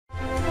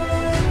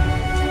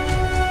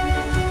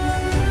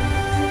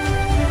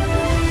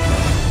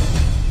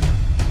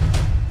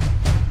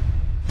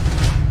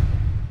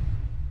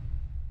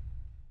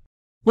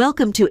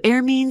Welcome to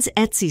Airmean's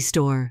Etsy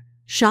store.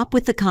 Shop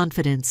with the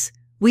confidence.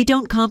 We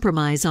don't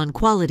compromise on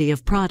quality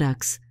of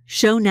products.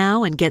 Show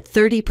now and get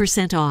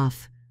 30%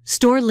 off.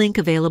 Store link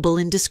available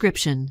in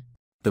description.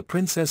 The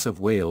Princess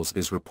of Wales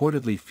is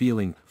reportedly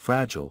feeling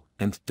fragile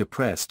and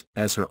depressed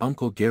as her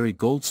uncle Gary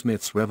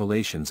Goldsmith's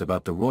revelations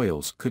about the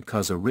royals could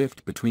cause a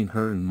rift between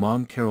her and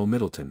mom Carole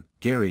Middleton.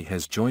 Gary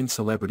has joined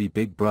celebrity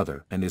Big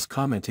Brother and is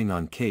commenting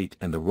on Kate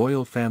and the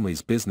royal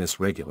family's business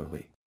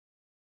regularly.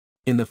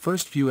 In the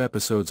first few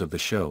episodes of the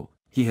show,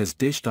 he has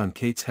dished on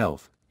Kate's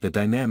health, the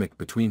dynamic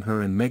between her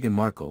and Meghan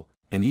Markle,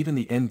 and even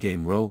the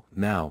endgame row.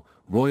 Now,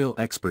 royal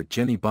expert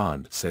Jenny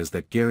Bond says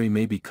that Gary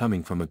may be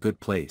coming from a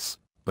good place,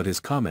 but his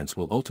comments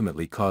will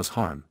ultimately cause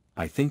harm.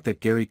 I think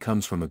that Gary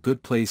comes from a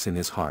good place in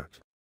his heart.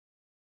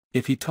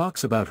 If he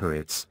talks about her,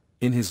 it's,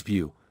 in his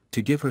view,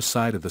 to give her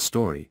side of the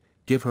story,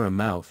 give her a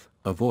mouth,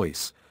 a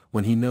voice,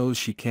 when he knows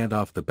she can't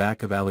off the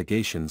back of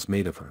allegations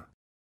made of her.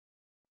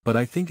 But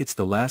I think it's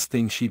the last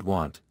thing she'd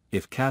want.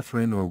 If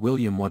Catherine or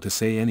William want to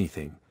say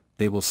anything,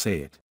 they will say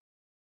it.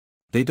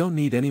 They don't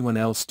need anyone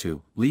else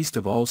to, least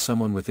of all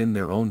someone within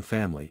their own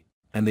family,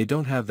 and they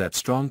don't have that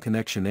strong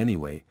connection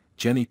anyway.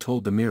 Jenny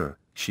told the Mirror.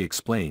 She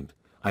explained,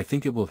 I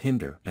think it will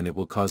hinder and it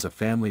will cause a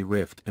family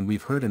rift, and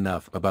we've heard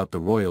enough about the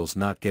royals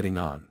not getting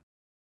on.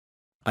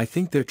 I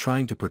think they're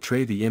trying to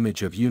portray the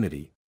image of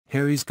unity.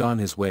 Harry's gone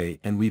his way,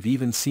 and we've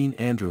even seen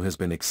Andrew has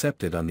been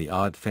accepted on the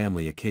odd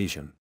family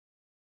occasion.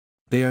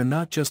 They are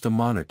not just a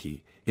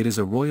monarchy, it is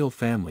a royal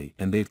family,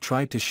 and they've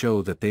tried to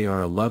show that they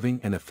are a loving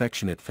and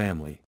affectionate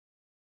family.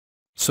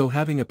 So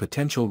having a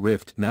potential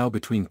rift now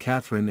between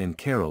Catherine and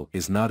Carole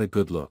is not a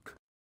good look.